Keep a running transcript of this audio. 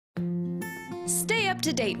Stay up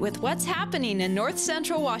to date with what's happening in North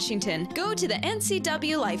Central Washington. Go to the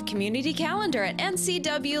NCW Life Community Calendar at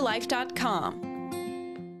ncwlife.com.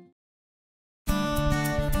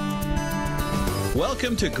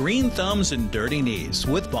 Welcome to Green Thumbs and Dirty Knees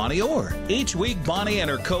with Bonnie Orr. Each week, Bonnie and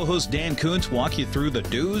her co-host Dan Kuntz walk you through the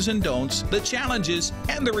do's and don'ts, the challenges,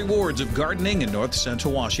 and the rewards of gardening in North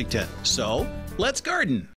Central Washington. So, let's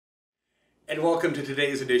garden. And welcome to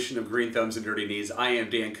today's edition of Green Thumbs and Dirty Knees. I am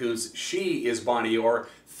Dan Kuntz. She is Bonnie Orr.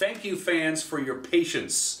 Thank you, fans, for your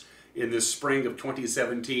patience in this spring of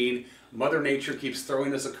 2017. Mother Nature keeps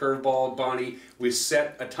throwing us a curveball, Bonnie. We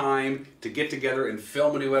set a time to get together and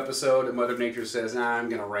film a new episode, and Mother Nature says, nah, I'm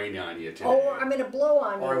going to rain on you today. Or I'm going to blow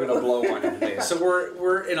on you. Or I'm going to blow on you today. So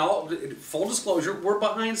we're in all full disclosure, we're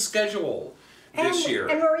behind schedule this year.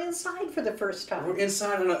 And we're inside for the first time. We're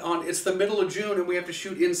inside on it's the middle of June, and we have to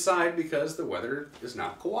shoot inside because the weather is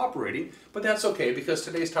not cooperating. But that's okay, because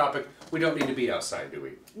today's topic, we don't need to be outside, do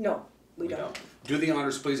we? No. We don't. Do the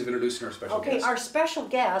honors, please, of introducing our special guest. Okay, our special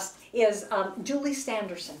guest is Julie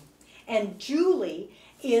Sanderson. And Julie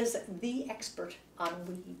is the expert on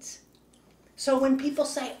weeds. So when people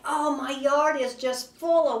say, oh, my yard is just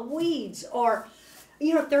full of weeds, or,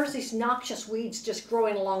 you know, there's these noxious weeds just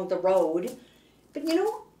growing along the road. But, you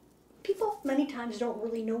know, people many times don't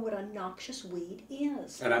really know what a noxious weed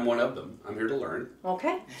is. And I'm one of them. I'm here to learn.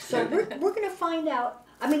 Okay, so we're going to find out.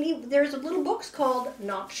 I mean, there's a little book called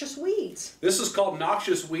Noxious Weeds. This is called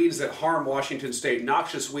Noxious Weeds That Harm Washington State.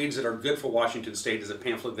 Noxious Weeds That Are Good for Washington State is a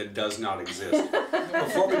pamphlet that does not exist.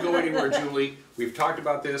 Before we go anywhere, Julie, we've talked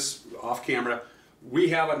about this off camera. We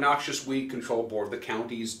have a noxious weed control board. The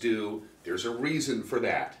counties do. There's a reason for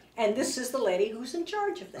that. And this is the lady who's in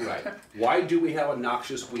charge of that. Right. Why do we have a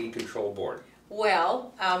noxious weed control board?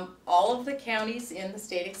 Well, all of the counties in the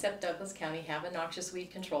state except Douglas County have a noxious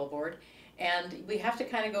weed control board. And we have to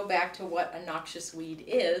kind of go back to what a noxious weed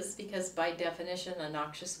is, because by definition, a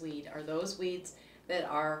noxious weed are those weeds that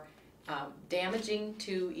are damaging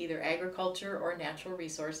to either agriculture or natural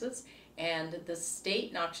resources. And the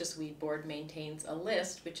state noxious weed board maintains a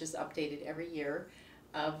list, which is updated every year,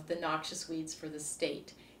 of the noxious weeds for the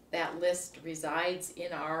state. That list resides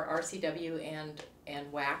in our RCW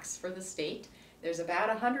and WACs for the state. There's about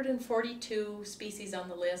 142 species on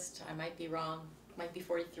the list. I might be wrong. Might be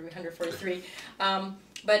 143,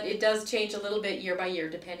 but it does change a little bit year by year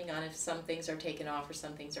depending on if some things are taken off or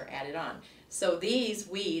some things are added on. So these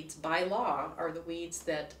weeds, by law, are the weeds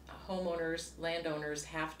that homeowners, landowners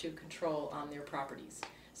have to control on their properties.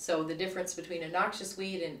 So the difference between a noxious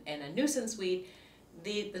weed and a nuisance weed,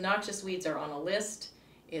 the noxious weeds are on a list.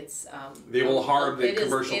 It's they will harm the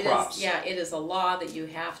commercial crops. It is a law that you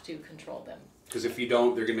have to control them. Because if you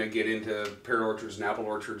don't, they're going to get into pear orchards and apple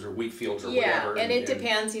orchards or wheat fields or whatever. Yeah, and it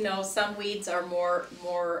depends. You know, some weeds are more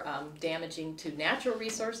damaging to natural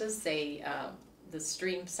resources, say the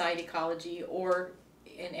stream side ecology, or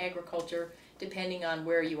in agriculture, depending on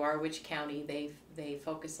where you are, which county. They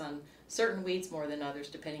focus on certain weeds more than others,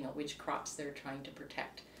 depending on which crops they're trying to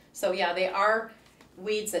protect. So yeah, they are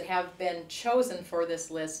weeds that have been chosen for this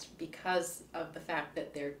list because of the fact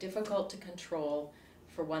that they're difficult to control.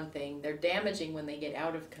 For one thing, they're damaging when they get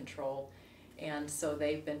out of control, and so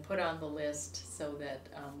they've been put on the list so that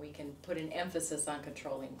we can put an emphasis on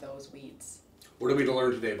controlling those weeds. What are we to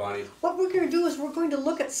learn today, Bonnie? What we're going to do is we're going to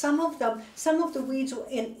look at some of the weeds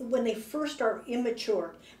when they first are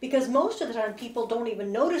immature, because most of the time people don't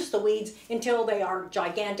even notice the weeds until they are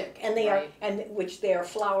gigantic and which they are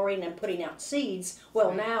flowering and putting out seeds.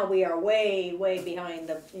 Well, now we are way behind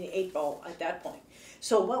the 8 ball at that point.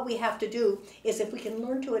 So what we have to do is, if we can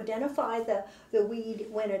learn to identify the weed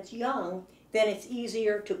when it's young, then it's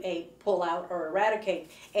easier to pull out or eradicate.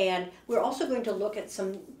 And we're also going to look at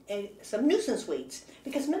some nuisance weeds,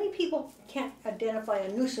 because many people can't identify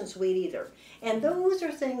a nuisance weed either. And those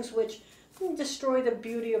are things which destroy the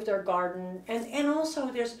beauty of their garden. And also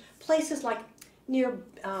there's places like near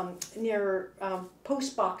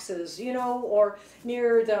post boxes, you know, or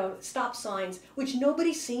near the stop signs, which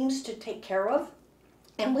nobody seems to take care of,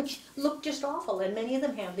 and which look just awful, and many of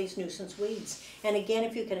them have these nuisance weeds. And again,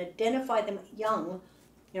 if you can identify them young,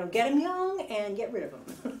 you know, get them young and get rid of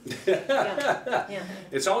them. Yeah.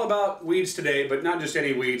 It's all about weeds today, but not just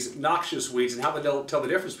any weeds, noxious weeds, and how they don't tell the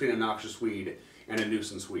difference between a noxious weed and a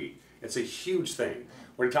nuisance weed. It's a huge thing.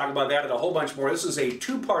 We're going to talk about that and a whole bunch more. This is a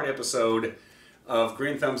 2-part episode of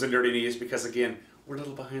Green Thumbs and Dirty Knees, because again, we're a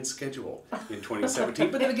little behind schedule in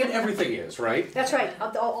 2017, but then again, everything is, right? That's right.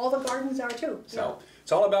 All the gardens are too. So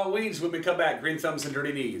it's all about weeds when we come back. Green Thumbs and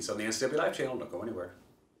Dirty Knees on the NCW Live channel. Don't go anywhere.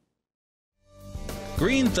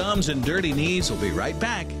 Green Thumbs and Dirty Knees will be right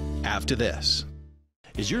back after this.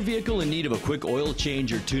 Is your vehicle in need of a quick oil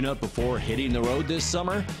change or tune-up before hitting the road this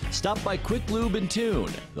summer? Stop by Quick Lube and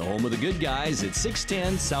Tune, the home of the good guys at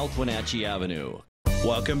 610 South Wenatchee Avenue.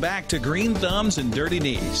 Welcome back to Green Thumbs and Dirty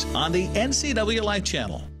Knees on the NCW Life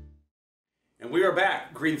Channel. And we are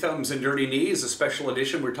back. Green Thumbs and Dirty Knees, a special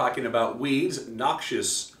edition. We're talking about weeds,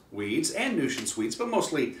 noxious weeds, and nuisance weeds, but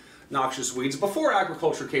mostly noxious weeds. Before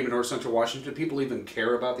agriculture came to North Central Washington, did people even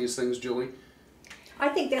care about these things, Julie? I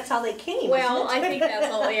think that's how they came. Well, isn't it? I think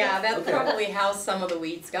that's all, yeah, that's Okay. probably how some of the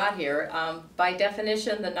weeds got here. By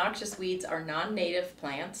definition, the noxious weeds are non-native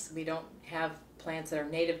plants. We don't have plants that are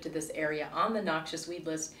native to this area on the noxious weed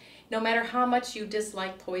list. No matter how much you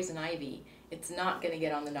dislike poison ivy, it's not going to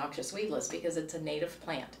get on the noxious weed list because it's a native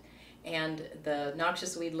plant. And the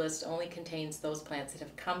noxious weed list only contains those plants that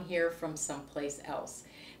have come here from someplace else.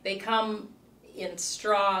 They come in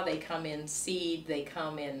straw, they come in seed, they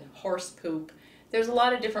come in horse poop. There's a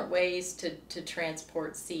lot of different ways to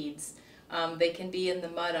transport seeds. They can be in the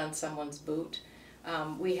mud on someone's boot.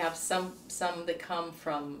 We have some that come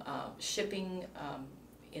from shipping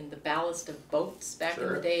in the ballast of boats back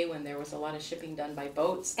in the day when there was a lot of shipping done by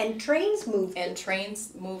boats. And trains moved. And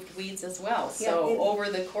trains moved weeds as well. Yeah, So over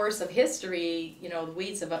the course of history, you know, the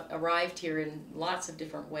weeds have arrived here in lots of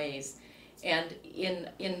different ways. And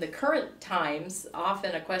in the current times,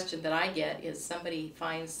 often a question that I get is somebody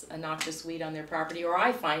finds a noxious weed on their property, or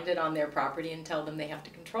I find it on their property and tell them they have to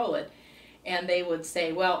control it. And they would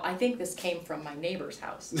say, well, I think this came from my neighbor's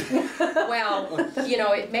house. Well, you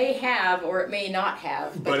know, it may have or it may not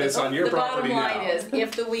have. But it's on your property now. The bottom line now. is,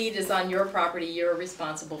 if the weed is on your property, you're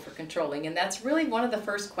responsible for controlling. And that's really one of the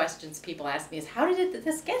first questions people ask me is, how did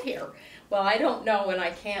this get here? Well, I don't know, and I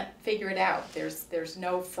can't figure it out. There's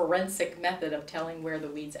no forensic method of telling where the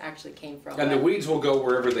weeds actually came from. And the weeds will go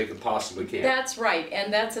wherever they could possibly can. That's right,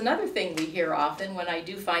 and that's another thing we hear often. When I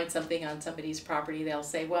do find something on somebody's property, they'll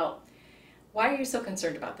say, well, why are you so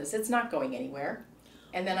concerned about this? It's not going anywhere.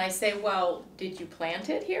 And then I say, well, did you plant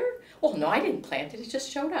it here? Well, no, I didn't plant it, it just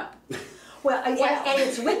showed up. Well, and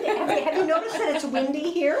it's windy. Have you noticed that it's windy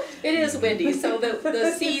here? It is windy, so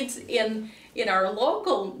the seeds in our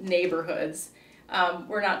local neighborhoods,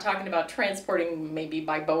 we're not talking about transporting maybe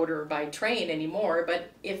by boat or by train anymore,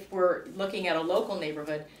 but if we're looking at a local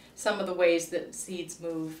neighborhood, some of the ways that seeds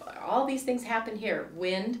move, all these things happen here.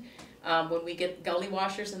 Wind, when we get gully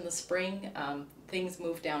washers in the spring, things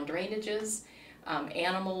move down drainages,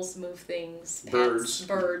 animals move things, pets,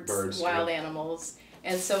 birds, wild animals.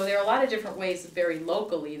 And so there are a lot of different ways very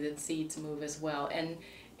locally that seeds move as well.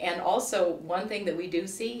 And also one thing that we do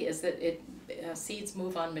see is that seeds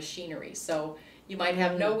move on machinery. So you might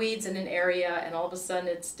have no weeds in an area and all of a sudden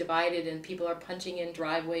it's divided and people are punching in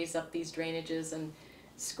driveways up these drainages and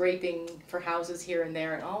scraping for houses here and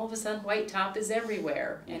there, and all of a sudden white top is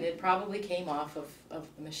everywhere, and it probably came off of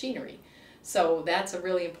the machinery. So that's a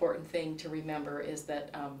really important thing to remember, is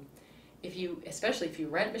that especially if you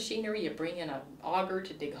rent machinery, you bring in an auger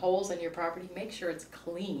to dig holes in your property, make sure it's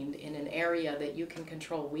cleaned in an area that you can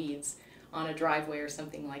control weeds on a driveway or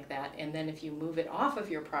something like that. And then if you move it off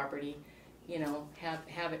of your property, you know,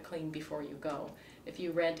 have it cleaned before you go. If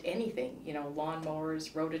you rent anything, you know,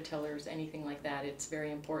 lawnmowers, rototillers, anything like that, it's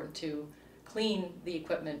very important to clean the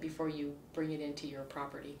equipment before you bring it into your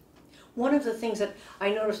property. One of the things that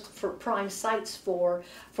I noticed for prime sites for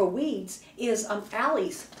weeds is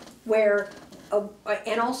alleys where,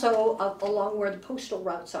 and also along where the postal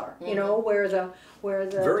routes are. You know, where the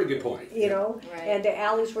very good point. You know, right. And the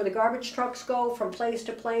alleys where the garbage trucks go from place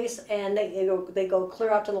to place, and they go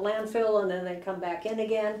clear out to the landfill, and then they come back in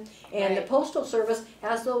again. And the Postal Service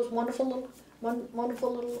has those wonderful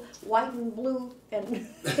little white and blue and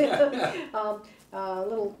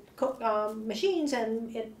little machines,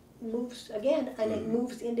 and it moves again, and it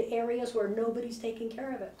moves into areas where nobody's taking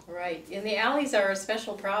care of it. Right, and the alleys are a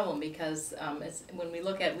special problem because when we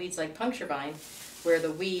look at weeds like puncture vine, where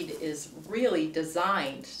the weed is really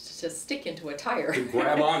designed to stick into a tire. To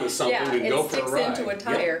grab onto something and go for a ride. It sticks into a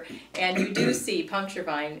tire, and you do see puncture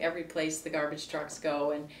vine every place the garbage trucks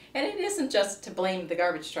go, and it isn't just to blame the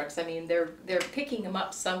garbage trucks. I mean, they're picking them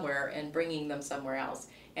up somewhere and bringing them somewhere else.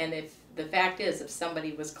 And if the fact is, if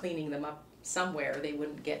somebody was cleaning them up somewhere, they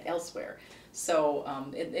wouldn't get elsewhere.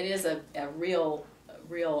 So it is a real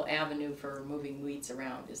avenue for moving weeds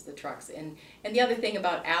around, is the trucks. And the other thing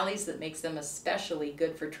about alleys that makes them especially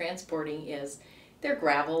good for transporting is they're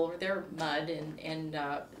gravel or they're mud, and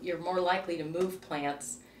you're more likely to move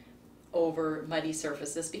plants over muddy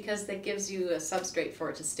surfaces because that gives you a substrate for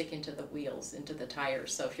it to stick into the wheels, into the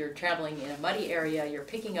tires. So if you're traveling in a muddy area, you're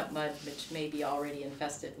picking up mud which may be already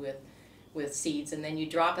infested with with seeds, and then you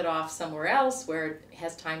drop it off somewhere else where it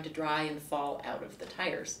has time to dry and fall out of the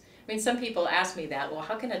tires. I mean, some people ask me that, well,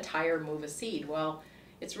 how can a tire move a seed? Well,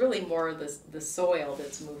 it's really more the soil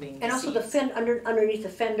that's moving the And also seeds. the underneath the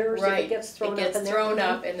fenders, Right. if it gets thrown up. It gets in there. thrown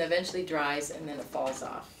up and eventually dries and then it falls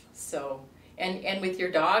off. So, and with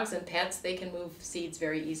your dogs and pets, they can move seeds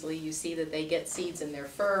very easily. You see that they get seeds in their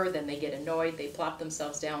fur, then they get annoyed, they plop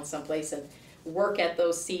themselves down someplace and work at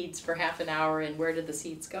those seeds for half an hour, and where did the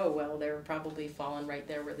seeds go? Well, they're probably falling right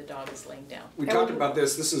there where the dog is laying down. We talked about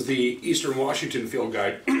this. This is the Eastern Washington Field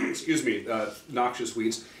Guide. Excuse me, noxious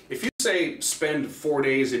weeds. If you say spend 4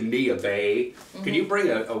 days in Nia Bay, can you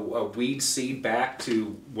bring a weed seed back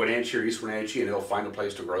to Wenatchee or East Wenatchee and it'll find a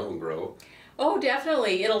place to grow and grow? Oh,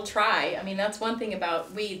 definitely. It'll try. I mean, that's one thing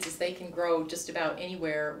about weeds is they can grow just about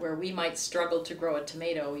anywhere. Where we might struggle to grow a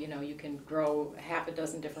tomato, you know, you can grow half a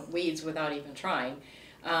dozen different weeds without even trying.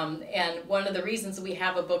 And one of the reasons we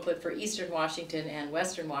have a booklet for Eastern Washington and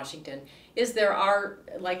Western Washington is there are,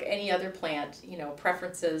 like any other plant, you know,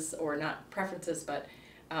 preferences, or not preferences, but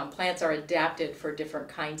plants are adapted for different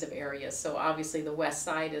kinds of areas. So obviously the west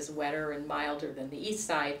side is wetter and milder than the east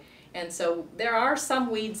side. And so there are some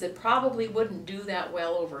weeds that probably wouldn't do that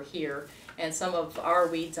well over here, and some of our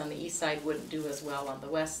weeds on the east side wouldn't do as well on the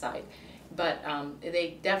west side. But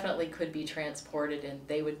they definitely could be transported, and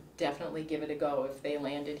they would definitely give it a go if they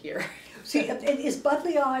landed here. See, is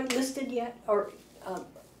Budley Eye listed yet, or?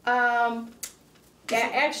 Yeah,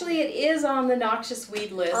 actually it is on the noxious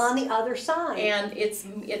weed list. On the other side. And it's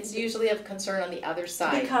usually of concern on the other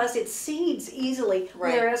side. Because it seeds easily,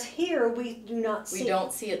 Right. whereas here we do not see. We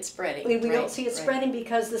don't see it spreading. We right, don't see it right. spreading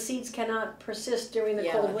because the seeds cannot persist during the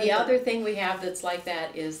cold winter. The other thing we have that's like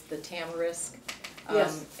that is the tamarisk.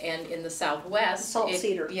 Yes. And in the southwest, Salt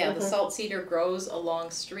cedar. Yeah, the salt cedar grows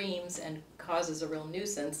along streams and causes a real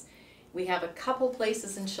nuisance. We have a couple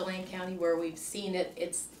places in Chelan County where we've seen it.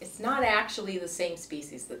 It's not actually the same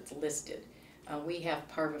species that's listed. We have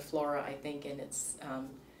parviflora, I think, and it's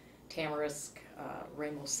tamarisk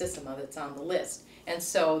ramosissima that's on the list. And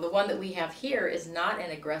so the one that we have here is not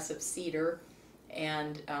an aggressive cedar,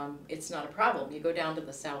 and it's not a problem. You go down to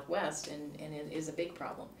the southwest and it is a big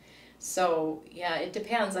problem. So yeah, it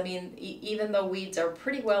depends. I mean, even though weeds are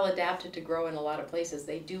pretty well adapted to grow in a lot of places,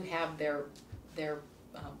 they do have their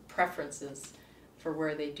preferences for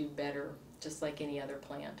where they do better, just like any other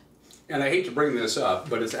plant. And I hate to bring this up,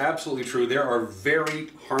 but it's absolutely true. There are very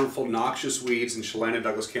harmful noxious weeds in Chelan and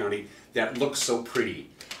Douglas County that look so pretty.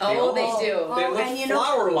 Oh, they do. They Oh, look and you know-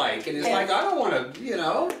 flower-like, and it's like, I don't want to, you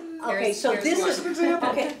know. Okay, so here's this one. is,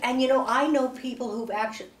 okay, and you know, I know people who've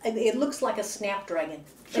actually, it looks like a snapdragon.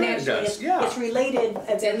 Sure And it actually does, yeah. It's related.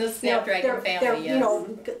 It's in the snapdragon family, They're, yes. you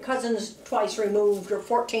know, cousins twice removed or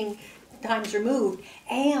 14 times removed.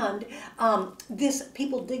 And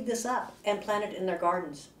people dig this up and plant it in their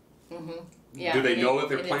gardens. Yeah, Do they and know that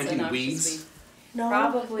they're and it's a planting noxious weeds? weed. No,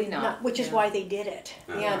 Probably not, which is yeah. why they did it.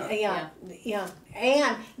 Yeah.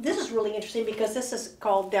 And this is really interesting because this is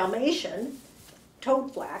called Dalmatian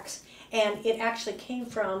toadflax, and it actually came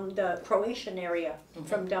from the Croatian area,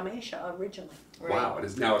 from Dalmatia originally. Right. Wow,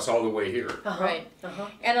 now it's all the way here. Right.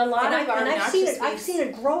 And a lot of our I've seen noxious it. I've weeds- seen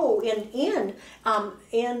it grow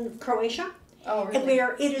in Croatia, Oh, and really?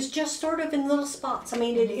 where it is just sort of in little spots. I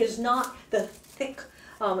mean, it is not the thick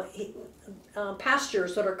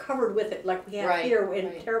pastures that are covered with it like we have Right, here in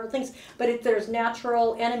right. terrible things. But there's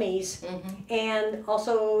natural enemies, and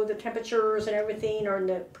also the temperatures and everything, or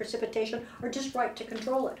the precipitation, are just right to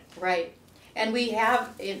control it. Right, and we have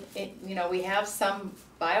we have some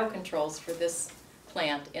biocontrols for this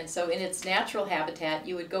plant, and so in its natural habitat,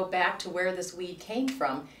 you would go back to where this weed came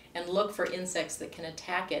from and look for insects that can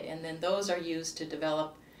attack it, and then those are used to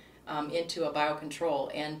develop into a biocontrol.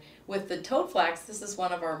 And with the toadflax, this is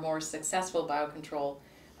one of our more successful biocontrol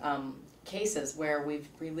cases where we've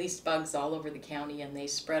released bugs all over the county and they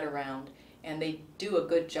spread around, and they do a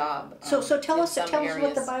good job. So tell in us some what the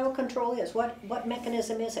areas. biocontrol is. What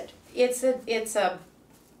mechanism is it? It's a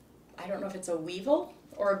I don't know if it's a weevil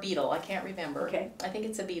or a beetle. I can't remember. Okay. I think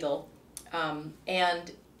it's a beetle,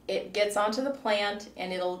 and it gets onto the plant,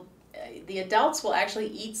 and the adults will actually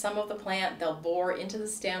eat some of the plant. They'll bore into the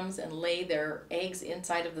stems and lay their eggs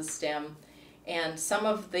inside of the stem, and some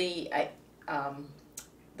of the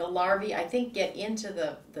larvae, I think, get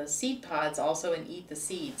into the seed pods also and eat the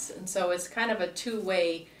seeds. And so it's kind of a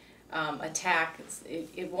two-way attack.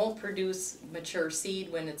 It won't produce mature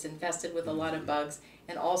seed when it's infested with a lot of bugs,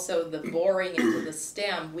 and also the boring into the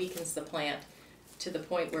stem weakens the plant to the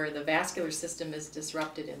point where the vascular system is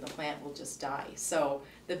disrupted and the plant will just die. So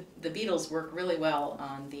the beetles work really well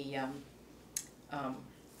on the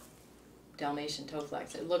Dalmatian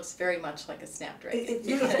toadflax. It looks very much like a snapdragon. It's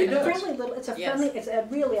a friendly little, it's a friendly, it's a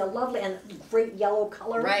really a lovely and great yellow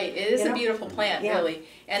color. Right, it is a beautiful plant, really.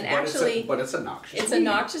 And But actually, it's a noxious it's a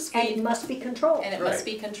noxious And weed. it must be controlled. And it must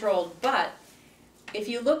be controlled. But if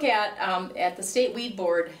you look at the State Weed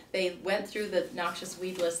Board, they went through the noxious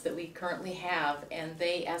weed list that we currently have, and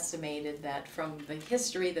they estimated that from the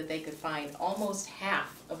history that they could find, almost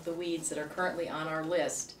half of the weeds that are currently on our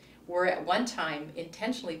list were at one time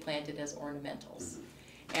intentionally planted as ornamentals.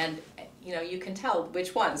 And you know, you can tell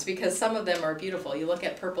which ones, because some of them are beautiful. You look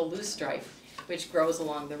at purple loosestrife, which grows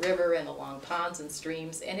along the river and along ponds and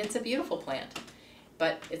streams, and it's a beautiful plant.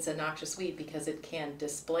 But it's a noxious weed because it can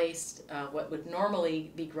displace what would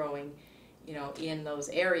normally be growing, you know, in those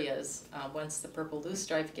areas. Once the purple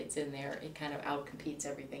loosestrife gets in there, it kind of outcompetes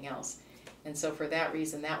everything else. And so for that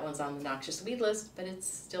reason, that one's on the noxious weed list, but it's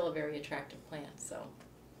still a very attractive plant. So.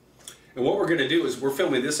 And what we're going to do is we're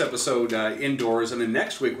filming this episode indoors, and then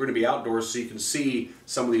next week we're going to be outdoors so you can see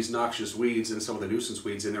some of these noxious weeds and some of the nuisance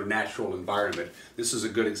weeds in their natural environment. This is a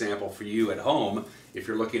good example for you at home if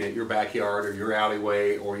you're looking at your backyard or your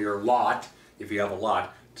alleyway or your lot. If you have a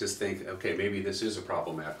lot, just think, okay, maybe this is a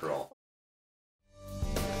problem after all.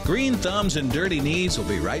 Green Thumbs and Dirty Knees will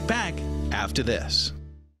be right back after this.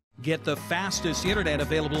 Get the fastest internet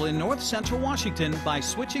available in North Central Washington by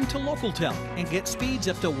switching to LocalTel and get speeds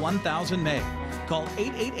up to 1,000 meg. Call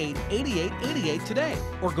 888-8888 today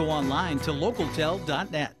or go online to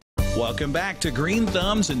localtel.net. Welcome back to Green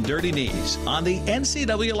Thumbs and Dirty Knees on the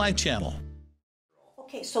NCW Life Channel.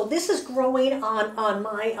 Okay, so this is growing on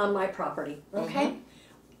my property. Okay,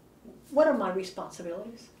 what are my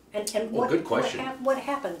responsibilities? And what, good question. What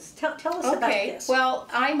happens? Tell us about this. Well,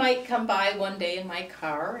 I might come by one day in my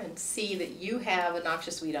car and see that you have a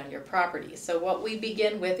noxious weed on your property. So what we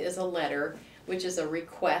begin with is a letter, which is a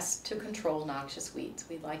request to control noxious weeds.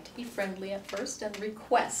 We'd like to be friendly at first and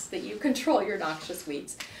request that you control your noxious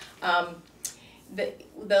weeds. The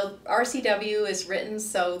RCW is written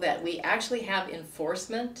so that we actually have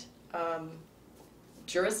enforcement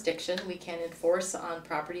jurisdiction. We can enforce on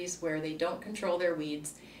properties where they don't control their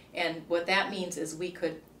weeds. And what that means is we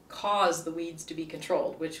could cause the weeds to be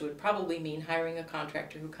controlled, which would probably mean hiring a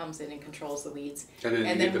contractor who comes in and controls the weeds.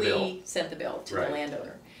 And then we send the bill to the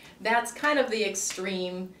landowner. That's kind of the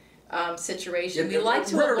extreme situation. We like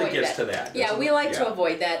to avoid that. Yeah, we like to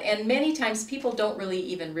avoid that. And many times people don't really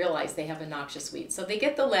even realize they have a noxious weed. So they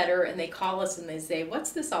get the letter and they call us and they say,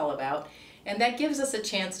 what's this all about? And that gives us a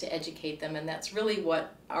chance to educate them, and that's really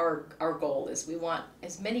what our goal is. We want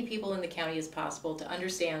as many people in the county as possible to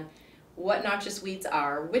understand what noxious weeds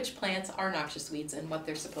are, which plants are noxious weeds, and what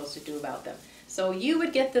they're supposed to do about them. So you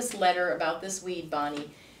would get this letter about this weed, Bonnie.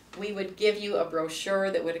 We would give you a brochure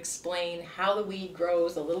that would explain how the weed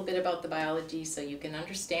grows, a little bit about the biology so you can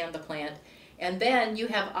understand the plant, and then you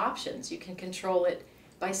have options. You can control it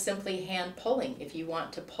by simply hand pulling if you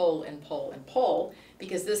want to pull and pull and pull,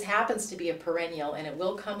 because this happens to be a perennial and it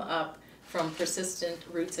will come up from persistent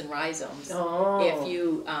roots and rhizomes if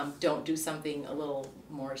you don't do something a little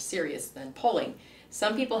more serious than pulling.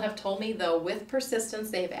 Some people have told me, though, with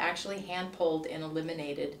persistence they've actually hand pulled and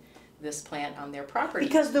eliminated this plant on their property.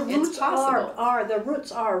 Because the roots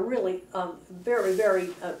are really very, very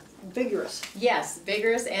vigorous. Yes,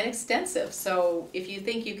 vigorous and extensive. So if you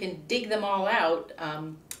think you can dig them all out,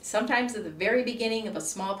 sometimes at the very beginning of a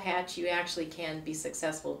small patch you actually can be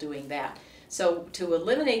successful doing that. So to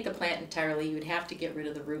eliminate the plant entirely, you would have to get rid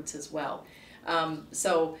of the roots as well.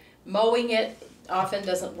 So mowing it often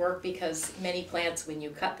doesn't work because many plants, when you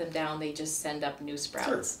cut them down, they just send up new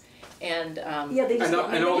sprouts. Sure. And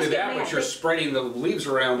and only that, but you're spreading the leaves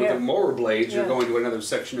around with the mower blades, you're going to another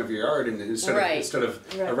section of your yard, and instead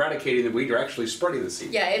of eradicating the weed, you're actually spreading the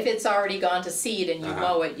seed. Yeah, if it's already gone to seed and you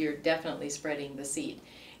mow it, you're definitely spreading the seed.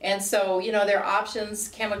 And so, you know, there are options,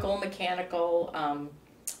 chemical, mechanical.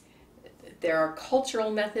 There are cultural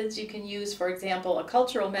methods you can use. For example, a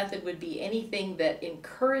cultural method would be anything that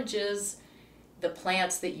encourages the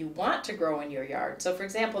plants that you want to grow in your yard. So for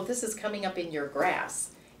example, if this is coming up in your grass,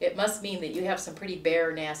 it must mean that you have some pretty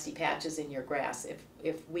bare, nasty patches in your grass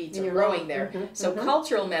if weeds are growing there. So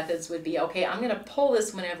cultural methods would be, okay, I'm going to pull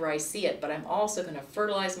this whenever I see it, but I'm also going to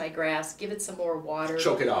fertilize my grass, give it some more water.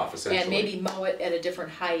 Choke it off, essentially. And maybe mow it at a different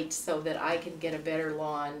height so that I can get a better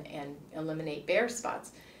lawn and eliminate bare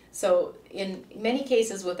spots. So in many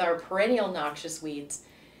cases with our perennial noxious weeds,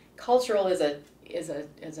 cultural is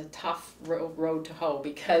a tough road to hoe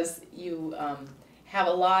because you have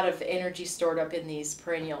a lot of energy stored up in these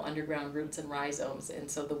perennial underground roots and rhizomes, and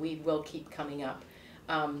so the weed will keep coming up.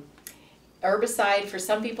 Herbicide for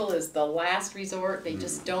some people is the last resort. They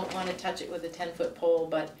just don't want to touch it with a 10-foot pole,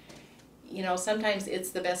 but you know, sometimes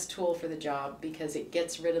it's the best tool for the job because it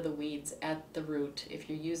gets rid of the weeds at the root if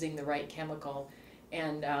you're using the right chemical.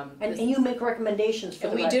 And you make recommendations for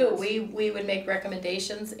the we right do. ones. We would make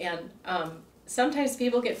recommendations, and sometimes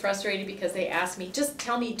people get frustrated because they ask me, just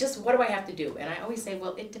tell me, just what do I have to do? And I always say,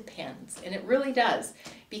 well, it depends. And it really does,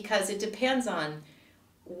 because it depends on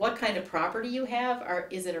what kind of property you have. Or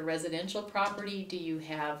is it a residential property? Do you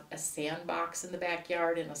have a sandbox in the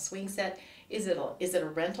backyard and a swing set? Is it a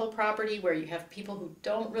rental property where you have people who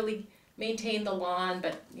don't really maintain the lawn,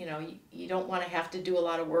 but you know, you don't want to have to do a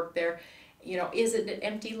lot of work there? You know, is it an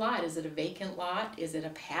empty lot? Is it a vacant lot? Is it a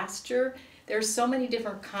pasture? There's so many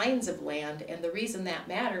different kinds of land, and the reason that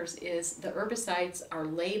matters is the herbicides are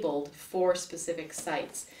labeled for specific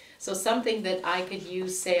sites. So something that I could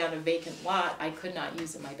use, say, on a vacant lot, I could not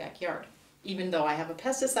use in my backyard. Even though I have a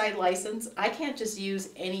pesticide license, I can't just use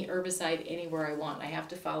any herbicide anywhere I want. I have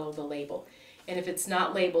to follow the label. And if it's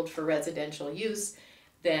not labeled for residential use,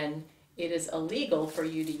 then it is illegal for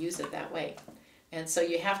you to use it that way. And so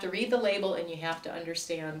you have to read the label, and you have to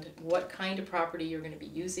understand what kind of property you're going to be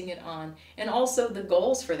using it on, and also the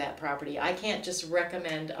goals for that property. I can't just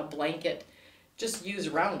recommend a blanket, just use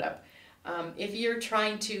Roundup. If you're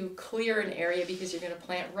trying to clear an area because you're going to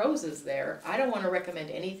plant roses there, I don't want to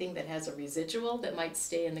recommend anything that has a residual that might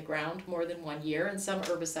stay in the ground more than 1 year, and some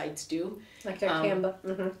herbicides do. Like dicamba.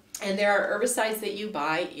 And there are herbicides that you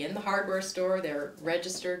buy in the hardware store. They're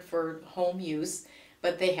registered for home use,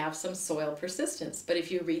 but they have some soil persistence. But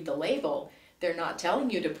if you read the label, they're not telling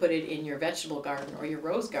you to put it in your vegetable garden or your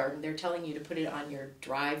rose garden. They're telling you to put it on your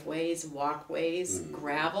driveways, walkways,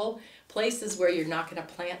 gravel, places where you're not going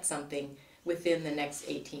to plant something within the next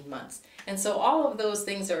 18 months. And so all of those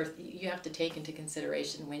things you have to take into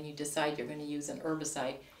consideration when you decide you're going to use an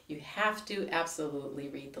herbicide. You have to absolutely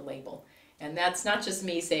read the label. And that's not just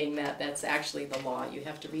me saying that, that's actually the law. You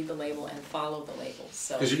have to read the label and follow the label.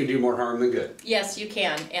 Because you can do more harm than good. Yes, you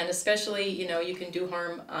can. And especially, you know, you can do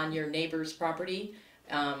harm on your neighbor's property.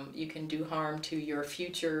 You can do harm to your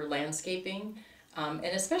future landscaping. And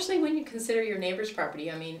especially when you consider your neighbor's property.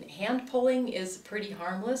 I mean, hand pulling is pretty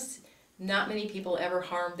harmless. Not many people ever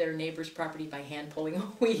harm their neighbor's property by hand pulling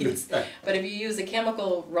weeds. But if you use a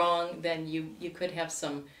chemical wrong, then you could have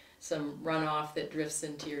some runoff that drifts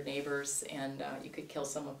into your neighbors, and you could kill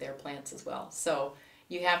some of their plants as well. So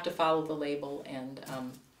you have to follow the label, and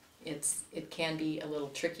it can be a little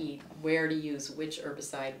tricky where to use which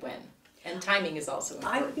herbicide when. And timing is also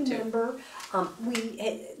important too. I remember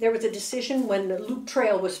there was a decision when the Loop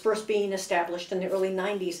Trail was first being established in the early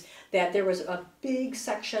 90s that there was a big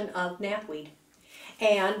section of knapweed.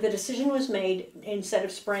 And the decision was made, instead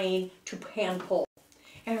of spraying, to hand pull.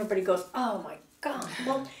 And everybody goes, oh my God.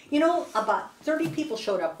 Well, you know, about 30 people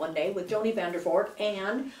showed up one day with Joni Vandervoort,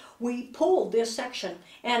 and we pulled this section.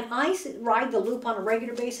 And I ride the loop on a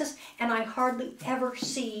regular basis, and I hardly ever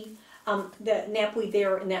see the knapweed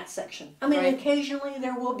there in that section. I mean, Right. Occasionally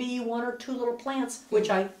there will be 1 or 2 little plants, which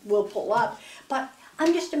I will pull up. But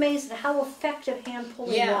I'm just amazed at how effective hand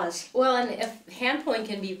pulling was. Well, and hand pulling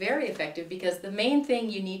can be very effective because the main thing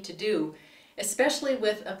you need to do, especially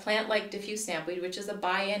with a plant like diffuse knapweed, which is a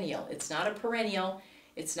biennial. It's not a perennial.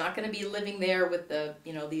 It's not going to be living there with the,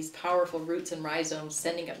 you know, these powerful roots and rhizomes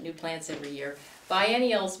sending up new plants every year.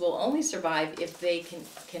 Biennials will only survive if they can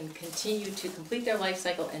continue to complete their life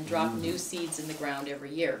cycle and drop new seeds in the ground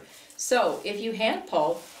every year. So if you hand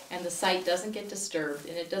pull and the site doesn't get disturbed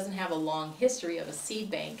and it doesn't have a long history of a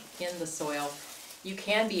seed bank in the soil, you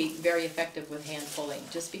can be very effective with hand pulling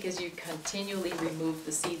just because you continually remove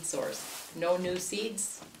the seed source. No new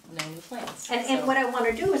seeds, no new plants. And what I want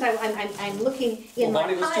to do is I'm looking in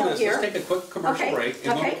Bonnie, my let's do pile this. here. Let's take a quick commercial break,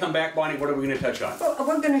 and when we come back, Bonnie, what are we going to touch on? Well,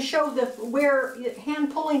 we're going to show where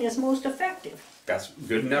hand pulling is most effective. That's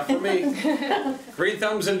good enough for me. Green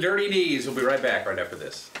Thumbs and Dirty Knees. We'll be right back right after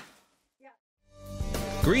this.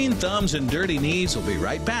 Green Thumbs and Dirty Knees will be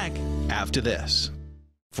right back after this.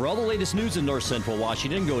 For all the latest news in North Central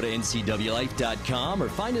Washington, go to ncwlife.com or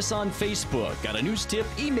find us on Facebook. Got a news tip?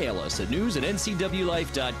 Email us at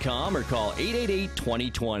news@ncwlife.com or call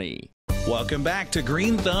 888-2020. Welcome back to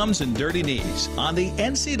Green Thumbs and Dirty Knees on the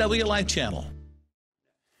NCW Life channel.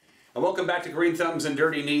 And welcome back to Green Thumbs and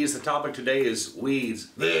Dirty Knees. The topic today is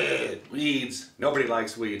weeds. Bleh, weeds. Nobody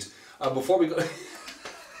likes weeds. Before we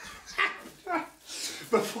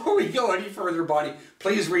go any further, Bonnie,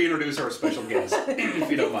 Please reintroduce our special guest, if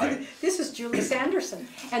you don't mind. This is Julie Sanderson,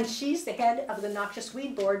 and she's the head of the Noxious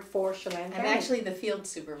Weed Board for Chelan. I'm actually the field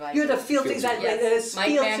supervisor. You're the field supervisor. Yes. Mike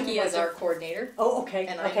field Mackey supervisor. is our coordinator. Oh, okay.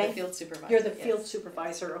 And I'm the field supervisor. You're the field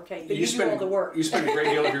supervisor. Okay, but you do spend all the work. You spend a great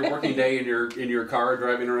deal of your working day in your car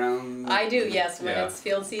driving around. I do, yes. When Yeah. it's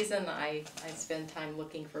field season, I spend time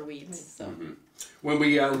looking for weeds. So. When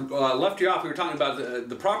we left you off, we were talking about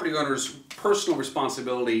the property owner's personal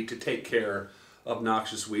responsibility to take care of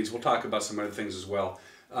noxious weeds. We'll talk about some other things as well.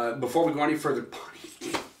 Before we go any further,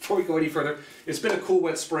 it's been a cool,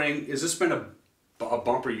 wet spring. Has this been a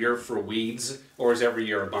bumper year for weeds, or is every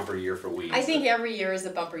year a bumper year for weeds? I think every year is a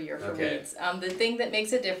bumper year for Okay. weeds. The thing that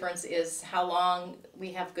makes a difference is how long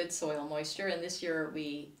we have good soil moisture, and this year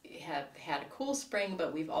we have had a cool spring,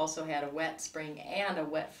 but we've also had a wet spring and a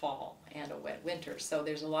wet fall and a wet winter. So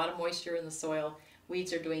there's a lot of moisture in the soil.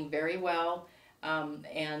 Weeds are doing very well,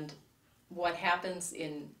 and what happens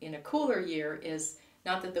in a cooler year is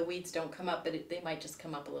not that the weeds don't come up, but they might just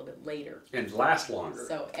come up a little bit later. And last longer.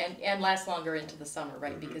 So and last longer into the summer,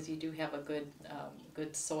 right? Because you do have a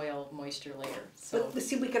good soil moisture layer. So But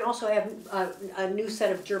see, we can also have a new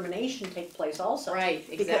set of germination take place also. Right,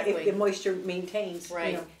 exactly. Because if the moisture maintains.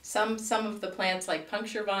 right, You know. some of the plants like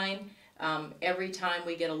puncture vine, every time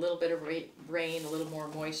we get a little bit of rain, a little more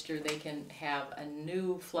moisture, they can have a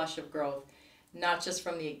new flush of growth. Not just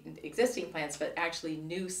from the existing plants, but actually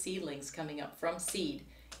new seedlings coming up from seed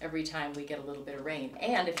every time we get a little bit of rain.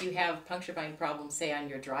 And if you have puncture vine problems, say on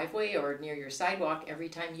your driveway or near your sidewalk, every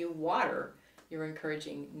time you water, you're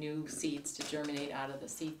encouraging new seeds to germinate out of the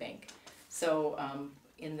seed bank. So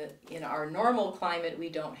in our normal climate, we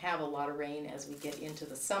don't have a lot of rain as we get into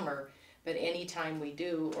the summer. But anytime we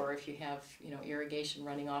do, or if you have irrigation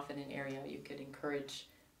running off in an area, you could encourage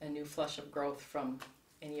a new flush of growth from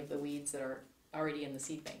any of the weeds that are already in the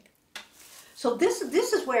seed bank. So this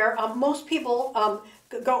is where most people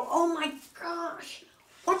go, oh my gosh,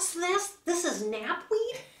 what's this? This is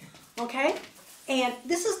knapweed, okay? And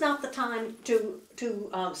this is not the time to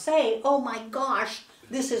say, oh my gosh,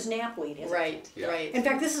 this is knapweed, is it? Right, Yeah. right. In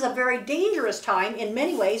fact, this is a very dangerous time in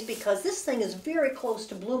many ways because this thing is very close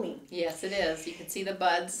to blooming. Yes, it is. You can see the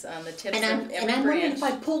buds on the tips And of I'm every wondering branch. if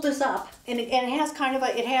I pull this up, and it has kind of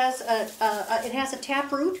it has a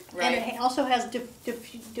tap root, and Right. it also has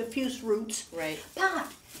diffuse roots. Right. But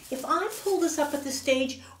if I pull this up at this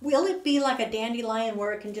stage, will it be like a dandelion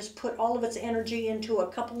where it can just put all of its energy into a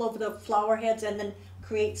couple of the flower heads and then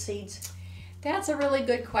create seeds? That's a really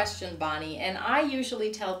good question, Bonnie. And I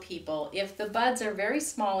usually tell people if the buds are very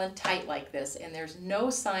small and tight like this and there's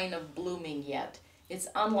no sign of blooming yet, it's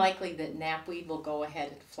unlikely that knapweed will go ahead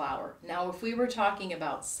and flower. Now, if we were talking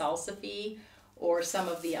about salsify or some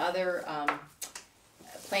of the other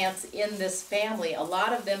plants in this family, a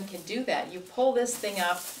lot of them can do that. You pull this thing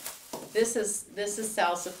up. This is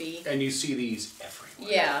salsify. And you see these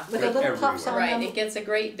everywhere. Yeah. With the little puffs on Right, them. it gets a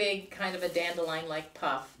great big kind of a dandelion-like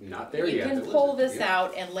puff. Not there You yet. can though, pull is it? this Yeah.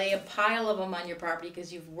 out and lay a pile of them on your property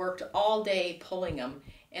because you've worked all day pulling them.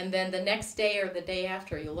 And then the next day or the day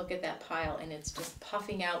after, you look at that pile and it's just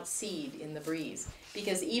puffing out seed in the breeze.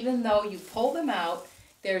 Because even though you pull them out,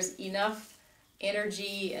 there's enough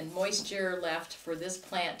energy and moisture left for this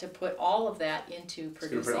plant to put all of that into It's going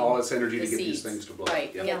producing to put all its energy the to get these seeds. things to bloom.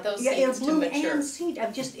 Right, Yeah. get those Yeah, it'll seeds to bloom mature. and seed.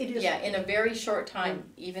 It is. Yeah, in a very short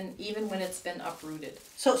time, even when it's been uprooted.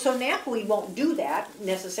 So knapweed won't do that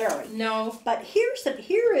necessarily. No, But here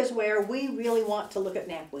is where we really want to look at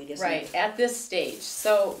knapweed, isn't right, it? at this stage.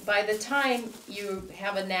 So by the time you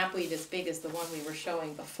have a knapweed as big as the one we were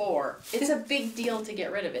showing before, it's a big deal to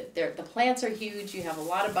get rid of it. The plants are huge, you have a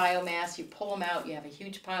lot of biomass, you pull them out, you have a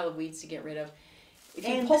huge pile of weeds to get rid of. If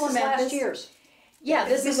you And pull this is them at last year's. Yeah,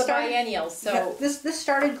 this is a started- biennial, so This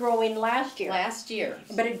started growing last year, last year.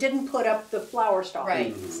 but it didn't put up the flower stalk.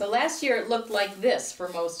 Right, so last year it looked like this for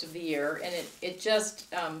most of the year, and it just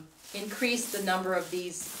increased the number of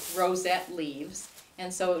these rosette leaves,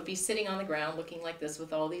 and so it would be sitting on the ground looking like this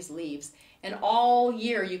with all these leaves, and all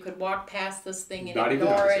year you could walk past this thing and Not even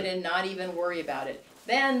ignore notice it it. and not even worry about it.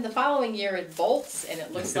 Then the following year it bolts and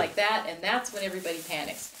it looks like that, and that's when everybody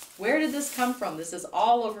panics. Where did this come from? This is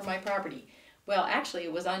all over my property. Well, actually,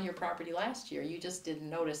 it was on your property last year. You just didn't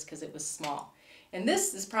notice because it was small. And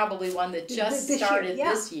this is probably one that just This year, started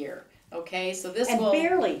yeah. this year. Okay, so this And will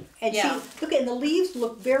barely. And Yeah. see, look at the leaves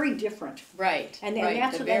look very different. right, And right,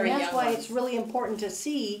 that's, the and very that's young why ones. it's really important to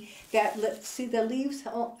see that. See, the leaves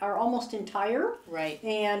are almost entire, right.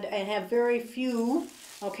 and have very few,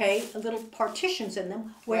 little partitions in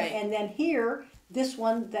them. Right. And then here, this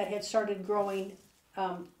one that had started growing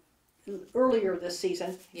earlier this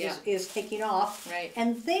season is taking off. Right.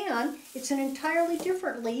 And then it's an entirely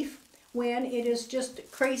different leaf when it is just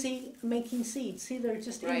crazy making seeds. See, they're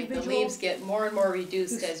just individual. The leaves get more and more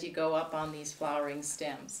reduced as you go up on these flowering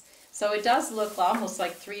stems. So it does look almost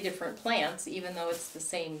like 3 different plants, even though it's the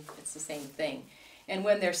same thing. And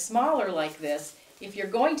when they're smaller like this, if you're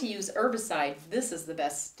going to use herbicide, this is the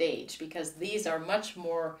best stage, because these are much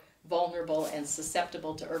more vulnerable and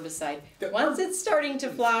susceptible to herbicide. Once it's starting to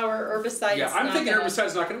flower, herbicide is I'm thinking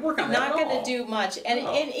herbicide's not going to work on that not at all. going to do much. And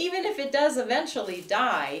even if it does eventually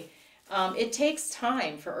die, it takes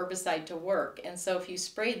time for herbicide to work. And so if you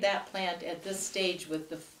sprayed that plant at this stage with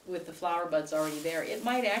the flower buds already there, it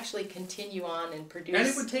might actually continue on and produce. And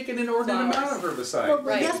it would take an inordinate amount of herbicide.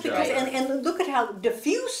 Well, yes, because and look at how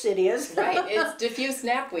diffuse it is. Right, it's diffuse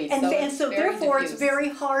snapweed, and so therefore it's very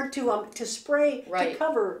hard to spray to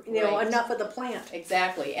cover enough of the plant.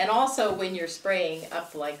 Exactly, and also when you're spraying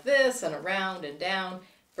up like this and around and down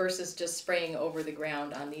versus just spraying over the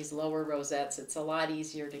ground on these lower rosettes, it's a lot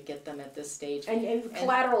easier to get them at this stage. And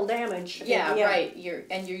collateral damage. Yeah, right. You're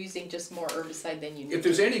using just more herbicide than you need. If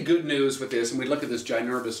there's any good news with this, and we look at this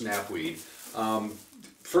ginormous knapweed,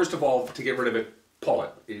 first of all, to get rid of it, pull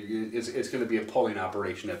it. It's going to be a pulling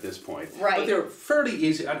operation at this point. Right. But they're fairly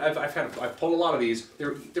easy. I've pulled a lot of these.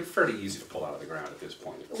 They're fairly easy to pull out of the ground at this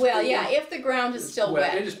point. Well, yeah, if the ground is still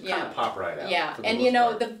wet. They just kind of pop right out. Yeah, and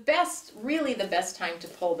the best time to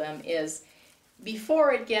pull them is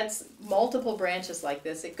before it gets multiple branches like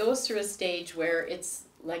this. It goes through a stage where it's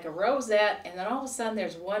like a rosette, and then all of a sudden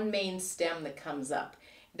there's one main stem that comes up.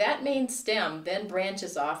 That main stem then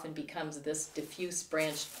branches off and becomes this diffuse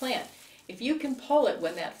branched plant. If you can pull it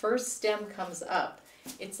when that first stem comes up,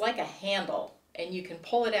 it's like a handle, and you can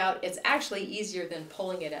pull it out. It's actually easier than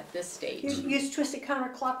pulling it at this stage. You just twist it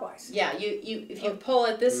counterclockwise. Yeah, if you pull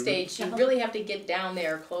at this stage, you really have to get down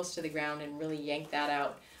there close to the ground and really yank that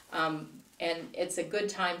out. And it's a good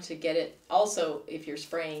time to get it. Also, if you're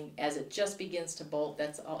spraying as it just begins to bolt,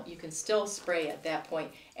 that's all. You can still spray at that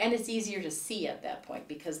point, and it's easier to see at that point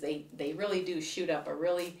because they really do shoot up a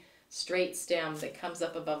really straight stem that comes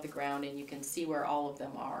up above the ground, and you can see where all of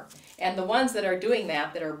them are. And the ones that are doing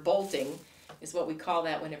that are bolting, is what we call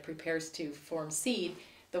that when it prepares to form seed.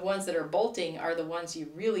 The ones that are bolting are the ones you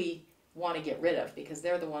really want to get rid of, because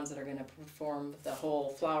they're the ones that are going to perform the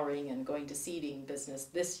whole flowering and going to seeding business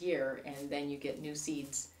this year, and then you get new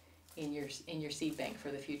seeds in your seed bank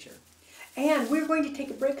for the future. And we're going to take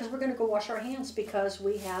a break because we're going to go wash our hands because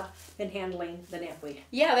we have been handling the knapweed.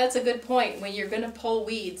 Yeah, that's a good point. When you're going to pull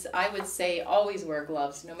weeds, I would say always wear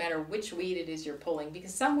gloves, no matter which weed it is you're pulling,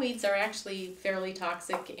 because some weeds are actually fairly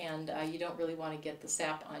toxic, and you don't really want to get the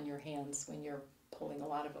sap on your hands when you're pulling a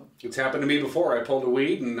lot of them. It's happened to me before. I pulled a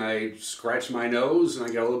weed and I scratched my nose and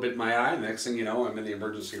I got a little bit in my eye. And the next thing you know, I'm in the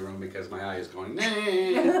emergency room because my eye is going, nah.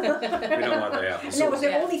 We don't want that to happen. And that was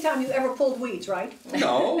the only time you ever pulled weeds, right?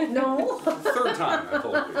 No. No. Third time I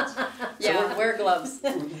pulled weeds. Yeah, wear gloves.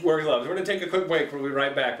 Wear gloves. We're going to take a quick break. We'll be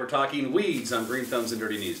right back. We're talking weeds on Green Thumbs and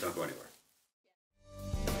Dirty Knees. Don't go anywhere.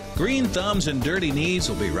 Green Thumbs and Dirty Knees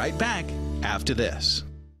will be right back after this.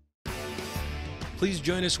 Please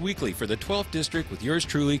join us weekly for the 12th District with yours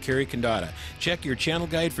truly, Carrie Condata. Check your channel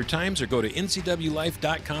guide for times or go to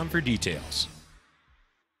ncwlife.com for details.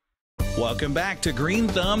 Welcome back to Green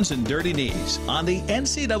Thumbs and Dirty Knees on the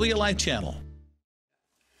NCW Life channel.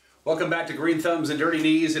 Welcome back to Green Thumbs and Dirty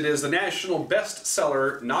Knees. It is the national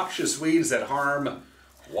bestseller, Noxious Weeds That Harm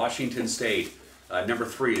Washington State. Number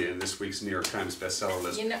 3 in this week's New York Times bestseller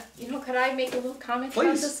list. You know, could I make a little comment Please.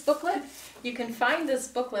 about this booklet? You can find this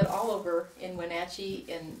booklet all over in Wenatchee,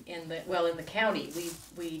 in the county.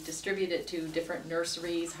 We distribute it to different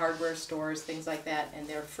nurseries, hardware stores, things like that, and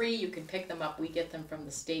they're free. You can pick them up. We get them from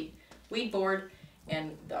the state weed board,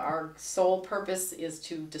 and our sole purpose is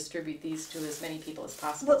to distribute these to as many people as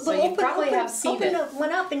possible. So you probably have seen it. Open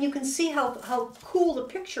one up and you can see how cool the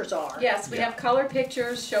pictures are. Yes, we have color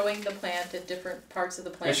pictures showing the plant at different parts of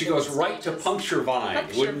the plant. And she goes right to puncture vine,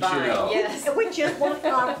 wouldn't you know? Yes. Which is one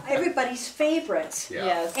of everybody's favorites. Yeah.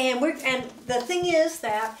 Yes. And the thing is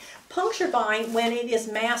that puncture vine, when it is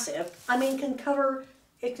massive, I mean, can cover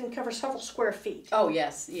several square feet. Oh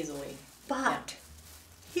yes, easily. But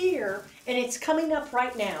here, and it's coming up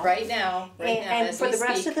right now. Right now. And for the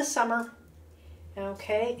rest of the summer,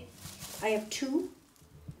 okay, I have two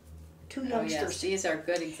youngsters. Oh, yes. These are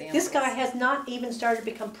good examples. This guy has not even started to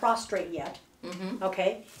become prostrate yet. Mm-hmm.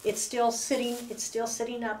 Okay, it's still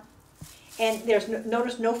sitting up, and there's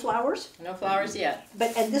notice no flowers. No flowers yet.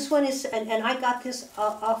 And this one is, and I got this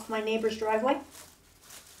off my neighbor's driveway,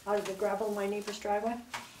 out of the gravel in my neighbor's driveway,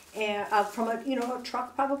 and from a a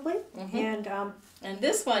truck probably, And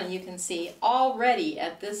this one you can see already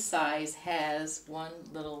at this size has one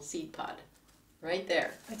little seed pod, right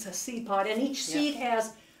there. it's a seed pod, and each seed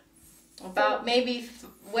has About maybe,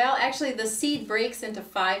 well, actually the seed breaks into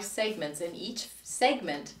 5 segments, and each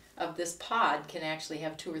segment of this pod can actually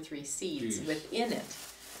have 2 or 3 seeds within it.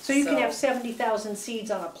 so you can have 70,000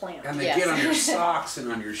 seeds on a plant. And they get on your socks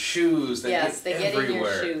and on your shoes. They Yes, get they get in your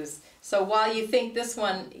everywhere. shoes. So while you think this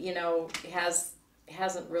one,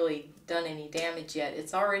 hasn't really done any damage yet,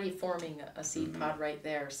 it's already forming a seed pod right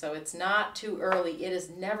there. So it's not too early. It is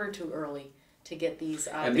never too early to get these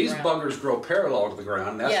out of the And these ground. buggers grow parallel to the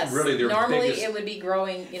ground. That's really their normally biggest... it would be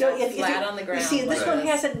growing, flat on the ground. You see, this like one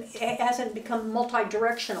hasn't become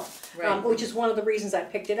multi-directional, Right. which is one of the reasons I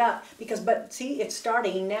picked it up. But see, it's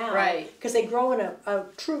starting now, Right. Because they grow in a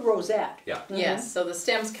true rosette. Yeah. Yes, so the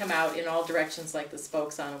stems come out in all directions like the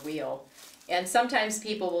spokes on a wheel. And sometimes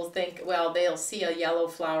people will think, well, they'll see a yellow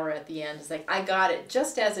flower at the end. It's like, I got it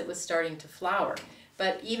just as it was starting to flower.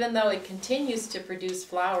 But even though it continues to produce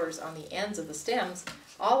flowers on the ends of the stems,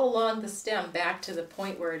 all along the stem back to the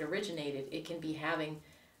point where it originated, it can be having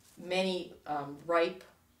many ripe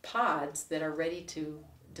pods that are ready to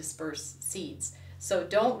disperse seeds. So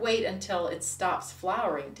don't wait until it stops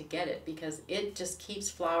flowering to get it, because it just keeps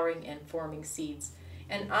flowering and forming seeds.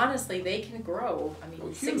 And honestly, they can grow,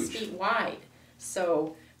 6 feet wide.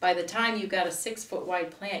 So by the time you've got a 6-foot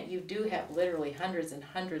wide plant, you do have literally hundreds and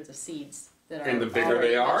hundreds of seeds that are And the bigger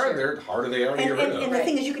they are, the harder they are to get rid of. And the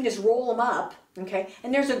thing is, you can just roll them up, okay?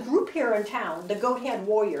 And there's a group here in town, the Goathead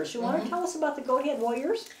Warriors. You want to tell us about the Goathead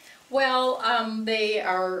Warriors? Well, they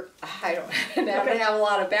are, I don't have a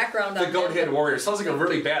lot of background on The them. Goathead Warrior sounds like a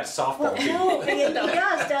really bad softball team. No, it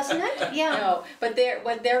does, doesn't it? Yeah. No, but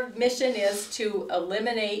what their mission is to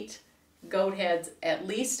eliminate goat heads, at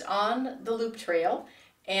least on the loop trail.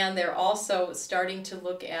 And they're also starting to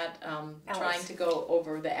look at trying to go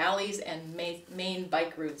over the alleys and main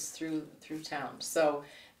bike routes through town. So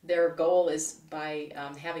their goal is by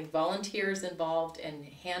having volunteers involved and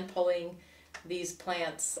hand pulling these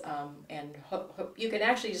plants, and you can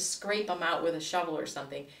actually just scrape them out with a shovel or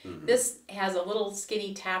something. This has a little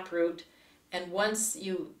skinny taproot, and once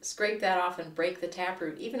you scrape that off and break the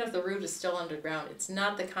taproot, even if the root is still underground, it's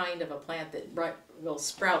not the kind of a plant that will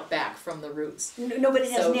sprout back from the roots. No, but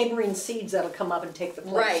it has neighboring seeds that'll come up and take the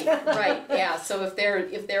place. Right, yeah. So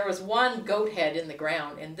if there was one goat head in the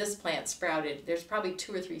ground and this plant sprouted, there's probably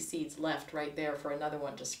 2 or 3 seeds left right there for another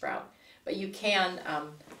one to sprout. But you can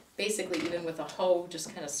basically, even with a hoe,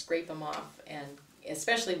 just kind of scrape them off, and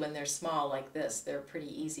especially when they're small like this, they're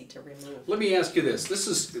pretty easy to remove. Let me ask you this. This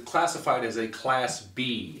is classified as a Class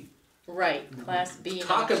B. Right, Class B.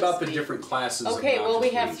 Talk about the different classes of Okay, well, we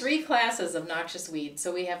have weeds. 3 classes of noxious weeds.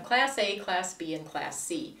 So we have Class A, Class B, and Class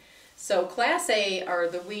C. So Class A are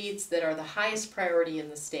the weeds that are the highest priority in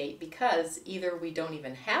the state, because either we don't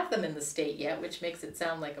even have them in the state yet, which makes it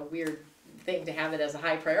sound like a weird thing to have it as a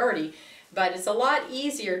high priority, but it's a lot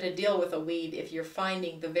easier to deal with a weed if you're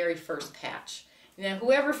finding the very first patch. Now,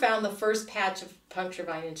 whoever found the first patch of puncture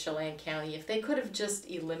vine in Chelan County, if they could have just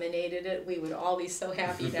eliminated it, we would all be so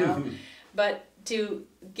happy now. But to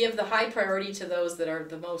give the high priority to those that are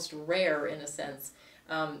the most rare, in a sense,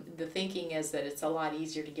 the thinking is that it's a lot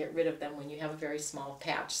easier to get rid of them when you have a very small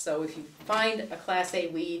patch. So if you find a Class A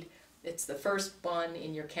weed, it's the first one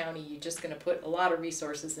in your county, you're just going to put a lot of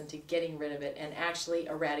resources into getting rid of it and actually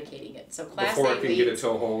eradicating it. So Class Before A it can weeds, get a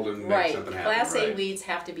toehold and make something happen. Class A weeds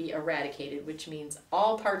have to be eradicated, which means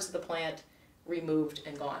all parts of the plant removed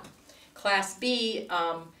and gone. Class B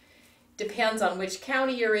depends on which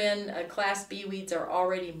county you're in. Class B weeds are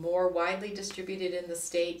already more widely distributed in the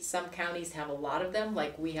state. Some counties have a lot of them,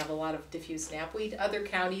 like we have a lot of diffuse snapweed. Other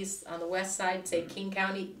counties on the west side, say King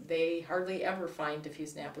County, they hardly ever find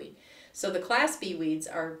diffuse snapweed. So the Class B weeds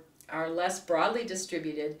are less broadly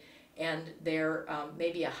distributed, and they're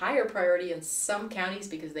maybe a higher priority in some counties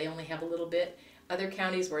because they only have a little bit. Other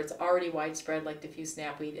counties where it's already widespread, like diffuse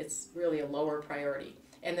snapweed, it's really a lower priority.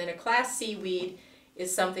 And then a Class C weed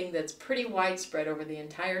is something that's pretty widespread over the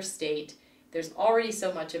entire state. There's already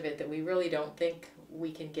so much of it that we really don't think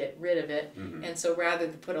we can get rid of it. And so rather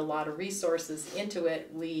than put a lot of resources into it,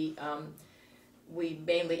 we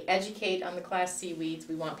mainly educate on the Class C weeds.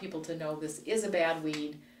 We want people to know this is a bad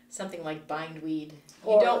weed, something like bindweed.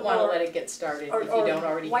 You don't want to let it get started if you don't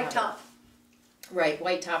already have it. White top. Right,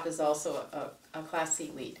 white top is also a Class C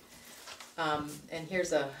weed. And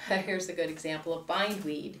here's a good example of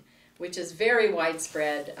bindweed, which is very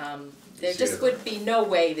widespread. There just would be no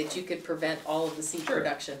way that you could prevent all of the seed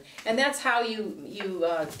production. And that's how you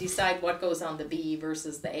decide what goes on the B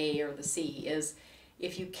versus the A or the C, is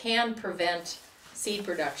if you can prevent seed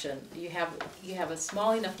production, you have a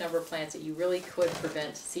small enough number of plants that you really could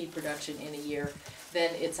prevent seed production in a year,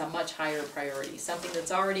 then it's a much higher priority. Something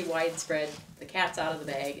that's already widespread, the cat's out of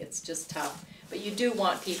the bag, it's just tough. But you do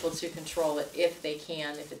want people to control it if they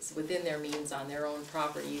can, if it's within their means on their own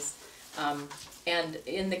properties. And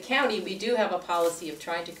in the county, we do have a policy of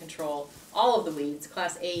trying to control all of the weeds,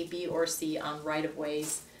 class A, B, or C, on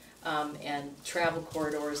right-of-ways and travel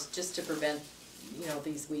corridors, just to prevent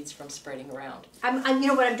these weeds from spreading around. You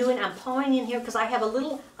know what I'm doing? I'm pawing in here because I have a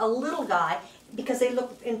little guy, because they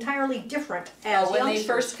look entirely different as when youngsters. they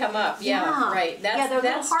first come up. Yeah, right.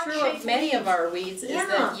 That's true of many of our weeds, is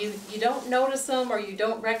that you don't notice them or you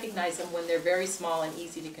don't recognize them when they're very small and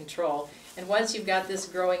easy to control. And once you've got this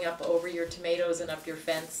growing up over your tomatoes and up your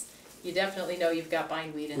fence, you definitely know you've got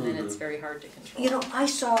bindweed, and then it's very hard to control. You know, I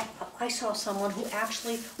saw someone who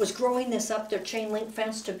actually was growing this up their chain link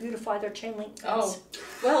fence to beautify their chain link fence. Oh,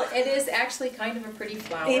 well, it is actually kind of a pretty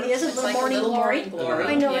flower. It is. It's like morning a little glory. morning glory.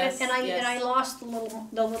 I know, yes, and I lost the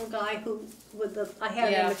little guy who I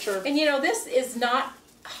had an immature. And this is not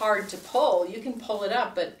hard to pull. You can pull it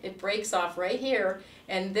up, but it breaks off right here.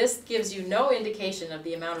 And this gives you no indication of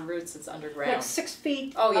the amount of roots that's underground. Like 6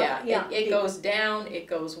 feet. Oh yeah, it goes down, it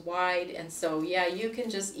goes wide, and so you can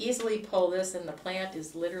just easily pull this, and the plant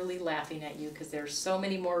is literally laughing at you because there's so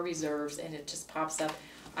many more reserves, and it just pops up.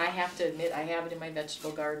 I have to admit, I have it in my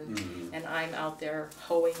vegetable garden, and I'm out there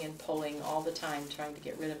hoeing and pulling all the time trying to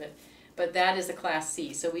get rid of it. But that is a class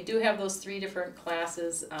C. So we do have those 3 different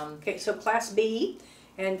classes. Okay, so class B.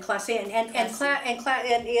 And class A,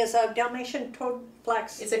 and is a Dalmatian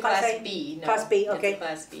toadflax. It's a class B. No, class B. Okay. It's a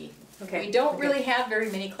class B. Okay. We don't really have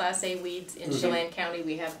very many class A weeds in Chelan County.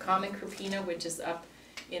 We have common crepina, which is up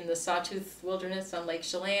in the Sawtooth Wilderness on Lake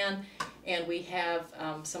Chelan, and we have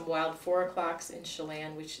some wild 4 o'clocks in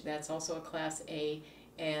Chelan, which that's also a class A.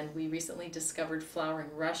 And we recently discovered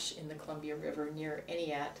flowering rush in the Columbia River near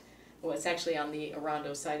Eniat. Well, it's actually on the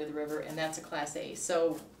Orondo side of the river, and that's a class A.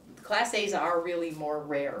 So class A's are really more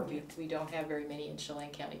rare. We don't have very many in Chelan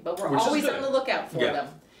County, but we're always on the lookout for them.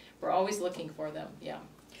 We're always looking for them,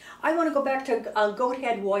 I want to go back to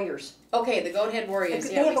Goathead Warriors. Okay, the Goathead Warriors,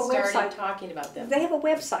 they have we a started website. talking about them. They have a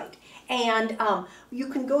website, and you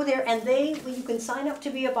can go there, and you can sign up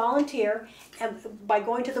to be a volunteer by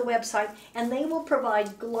going to the website, and they will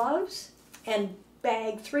provide gloves and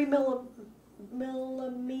 3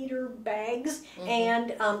 millimeter bags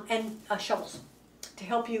and shovels to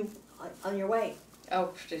help you on your way.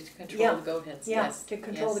 Oh, to control the goat heads. Yeah, yes. to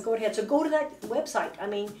control the goat heads. So go to that website. I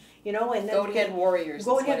mean, and then Goathead Warriors.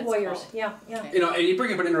 Goathead Warriors. Yeah. And you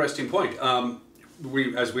bring up an interesting point.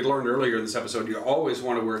 As we learned earlier in this episode, you always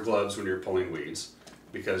want to wear gloves when you're pulling weeds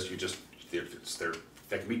because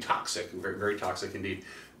they can be toxic, very, very toxic indeed.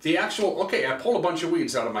 The actual, I pull a bunch of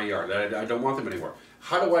weeds out of my yard. I don't want them anymore.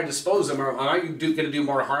 How do I dispose of them? Am I going to do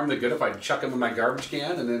more harm than good if I chuck them in my garbage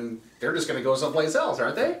can and then they're just going to go someplace else,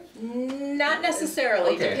 aren't they? Not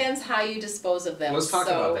necessarily. Okay. Depends how you dispose of them. Let's talk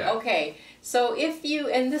about that. Okay. So if you,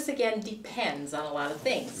 and this again depends on a lot of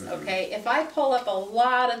things, okay? If I pull up a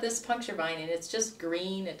lot of this puncture vine and it's just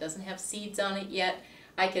green, it doesn't have seeds on it yet,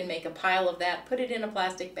 I can make a pile of that, put it in a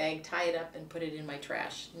plastic bag, tie it up, and put it in my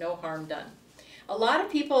trash. No harm done. A lot of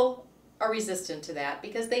people are resistant to that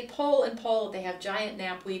because they pull and pull. They have giant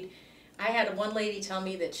knapweed. I had one lady tell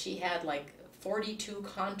me that she had like 42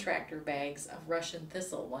 contractor bags of Russian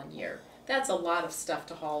thistle one year. That's a lot of stuff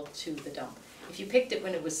to haul to the dump. If you picked it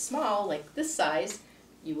when it was small, like this size,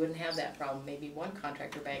 you wouldn't have that problem, maybe 1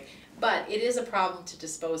 contractor bag. But it is a problem to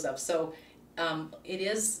dispose of. So it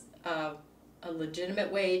is a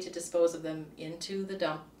legitimate way to dispose of them into the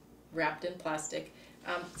dump, wrapped in plastic.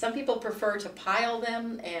 Some people prefer to pile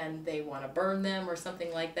them and they want to burn them or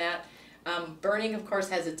something like that. Burning, of course,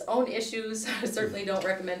 has its own issues. I certainly don't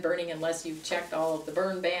recommend burning unless you've checked all of the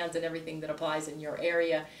burn bans and everything that applies in your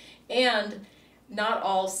area. And not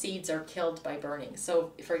all seeds are killed by burning.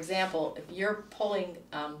 So, for example, if you're pulling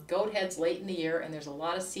goat heads late in the year and there's a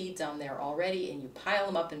lot of seeds on there already and you pile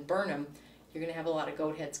them up and burn them, you're going to have a lot of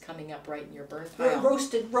goat heads coming up right in your burn pile.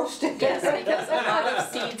 Roasted. Yes, because a lot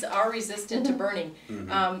of seeds are resistant to burning.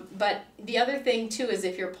 But the other thing, too, is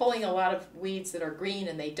if you're pulling a lot of weeds that are green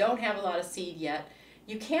and they don't have a lot of seed yet,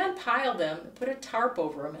 you can pile them, put a tarp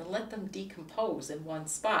over them, and let them decompose in one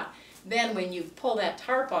spot. Then when you pull that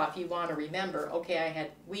tarp off, you want to remember, okay, I had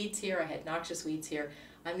weeds here, I had noxious weeds here.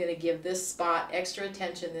 I'm going to give this spot extra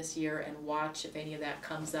attention this year and watch if any of that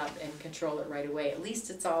comes up and control it right away. At least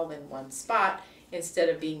it's all in one spot instead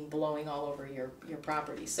of blowing all over your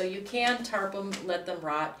property. So you can tarp them, let them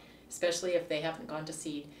rot, especially if they haven't gone to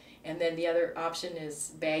seed. And then the other option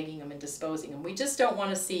is bagging them and disposing them. We just don't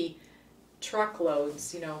want to see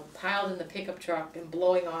truckloads, piled in the pickup truck and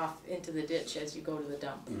blowing off into the ditch as you go to the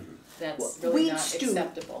dump. That's really not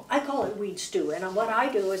acceptable. I call it weed stew, and what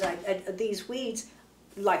I do is these weeds,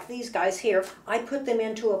 like these guys here, I put them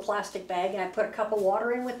into a plastic bag and I put a cup of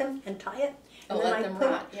water in with them and tie it. And then let them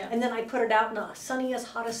rot, yeah. And then I put it out in the sunniest,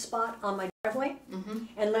 hottest spot on my driveway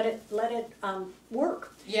and let it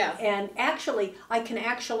work. Yeah. And actually, I can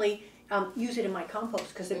use it in my compost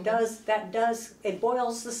because it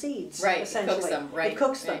boils the seeds. Right, essentially. it cooks them, right. It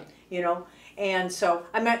cooks them, right. And so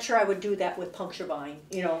I'm not sure I would do that with puncture vine,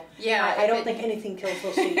 Yeah. I don't think anything kills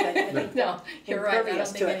those seeds. I think No, you're right. I don't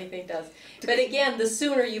impervious think to it. anything does. But again, the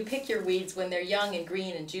sooner you pick your weeds when they're young and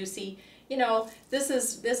green and juicy, this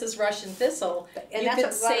is Russian thistle. And you that's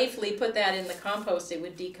could safely put that in the compost; it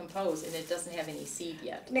would decompose, and it doesn't have any seed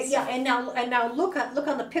yet. Yeah, and now look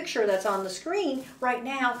on the picture that's on the screen right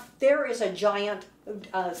now. There is a giant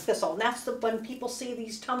thistle, and that's when people see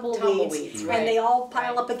these tumbleweeds, right. and they all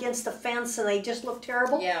pile up against the fence, and they just look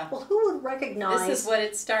terrible. Yeah. Well, who would recognize? This is what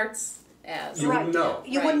it starts as. You wouldn't know.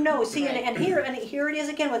 You wouldn't know. See, and here it is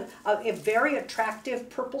again with a very attractive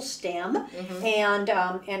purple stem, and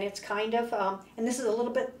it's kind of and this is a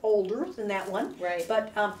little bit older than that one. Right.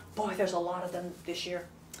 But boy, there's a lot of them this year.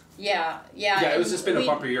 Yeah. It's just been a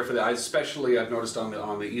bumper year for that. Especially, I've noticed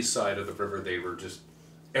on the east side of the river, they were just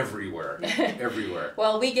everywhere, everywhere.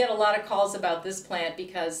 Well, we get a lot of calls about this plant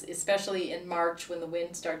because, especially in March, when the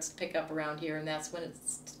wind starts to pick up around here, and that's when it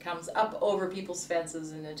comes up over people's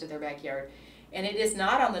fences and into their backyard. And it is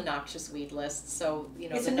not on the noxious weed list, so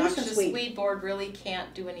It's the a nuisance noxious weed board really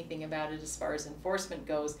can't do anything about it as far as enforcement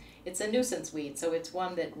goes. It's a nuisance weed, so it's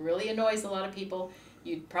one that really annoys a lot of people.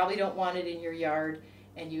 You probably don't want it in your yard,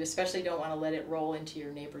 and you especially don't want to let it roll into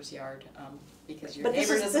your neighbor's yard. Because your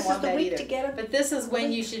neighbor doesn't want that either. But this is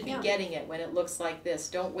when you should be getting it, when it looks like this.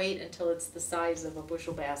 Don't wait until it's the size of a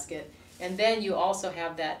bushel basket. And then you also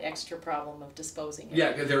have that extra problem of disposing it.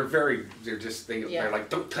 Yeah, they're like,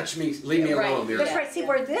 don't touch me, leave me alone. That's right. See,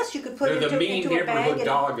 where this you could put they're into the mean a bag. neighborhood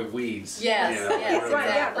dog of weeds. Yes, yes, right,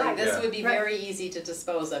 exactly. right. This would be very easy to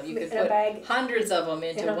dispose of. You could In a put bag. hundreds of them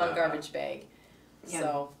into one garbage bag.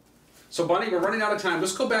 Yeah. So Bonnie, we're running out of time.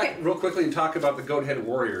 Let's go back real quickly and talk about the Goat Head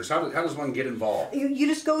Warriors. How does one get involved? You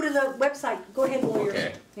just go to the website, Goat Head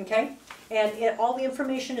Warriors. Okay? And all the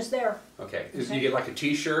information is there. Okay. You get like a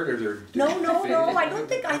T-shirt or they're... No. I don't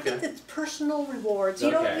think. I think it's personal rewards.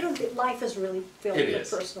 You don't get. Life is really filled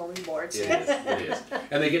with personal rewards. It is.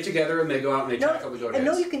 And they get together and they go out and they tackle the goat heads.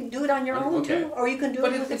 No, you can do it on your own too, or you can do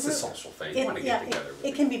it with a group. It's a social thing. You want to get together.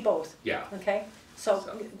 It can be both. Yeah. Okay. So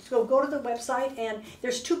go to the website, and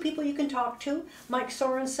there's two people you can talk to, Mike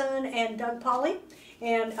Sorensen and Doug Polly,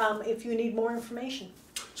 and if you need more information.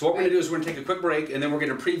 So what we're going to do is we're going to take a quick break, and then we're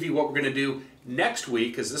going to preview what we're going to do next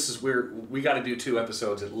week, because this is where we got to do 2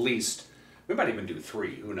 episodes at least. We might even do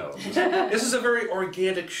 3, who knows. This is a very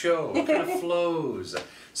organic show. It kind of flows.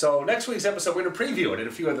 So next week's episode, we're going to preview it and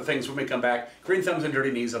a few other things when we come back. Green Thumbs and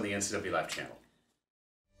Dirty Knees on the NCW Life channel.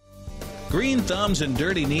 Green Thumbs and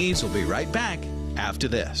Dirty Knees will be right back after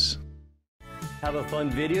this. Have a fun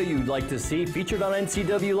video you'd like to see featured on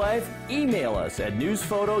NCW Life? Email us at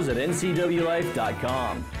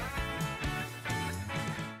newsphotos@ncwlife.com.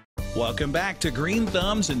 Welcome back to Green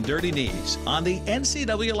Thumbs and Dirty Knees on the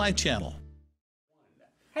NCW Life channel.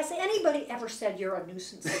 Has anybody ever said you're a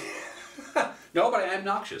nuisance? No, but I am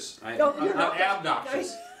noxious. I'm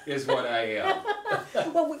obnoxious is what I am.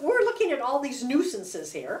 Well, we're looking at all these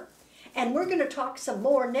nuisances here, and we're going to talk some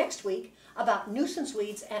more next week about nuisance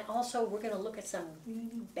weeds, and also we're going to look at some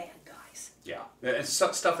really bad guys. Yeah, and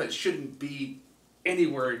stuff that shouldn't be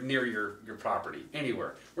anywhere near your property,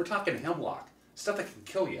 anywhere. We're talking hemlock, stuff that can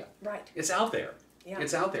kill you. Right. It's out there. Yeah.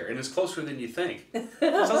 It's out there, and it's closer than you think. It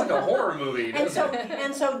sounds like a horror movie, doesn't it?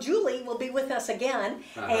 And so Julie will be with us again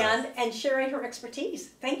and sharing her expertise.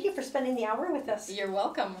 Thank you for spending the hour with us. You're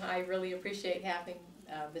welcome. I really appreciate having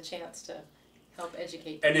the chance to help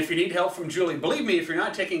educate. And if you need help from Julie, believe me, if you're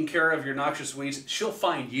not taking care of your noxious weeds, she'll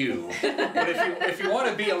find you. But if you want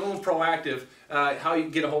to be a little proactive, how you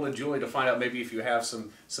get a hold of Julie to find out maybe if you have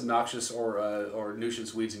some noxious or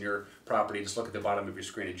nuisance weeds in your property, just look at the bottom of your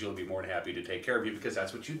screen and Julie will be more than happy to take care of you because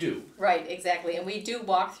that's what you do. Right, exactly. And we do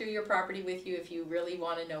walk through your property with you if you really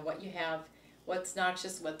want to know what you have, what's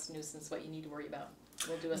noxious, what's nuisance, what you need to worry about.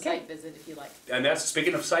 We'll do a site visit if you like. And that's,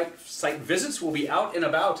 speaking of site visits, we'll be out and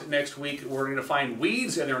about next week. We're going to find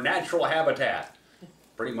weeds in their natural habitat,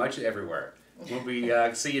 pretty much everywhere. We'll be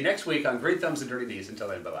see you next week on Green Thumbs and Dirty Knees. Until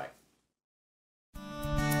then, bye-bye.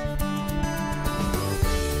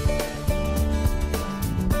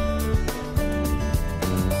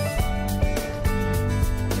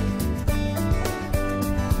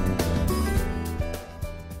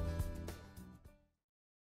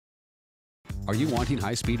 Are you wanting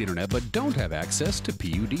high-speed internet but don't have access to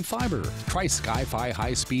PUD fiber? Try Sky-Fi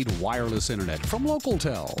high-speed wireless internet from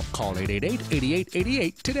LocalTel. Call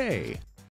 888-8888 today.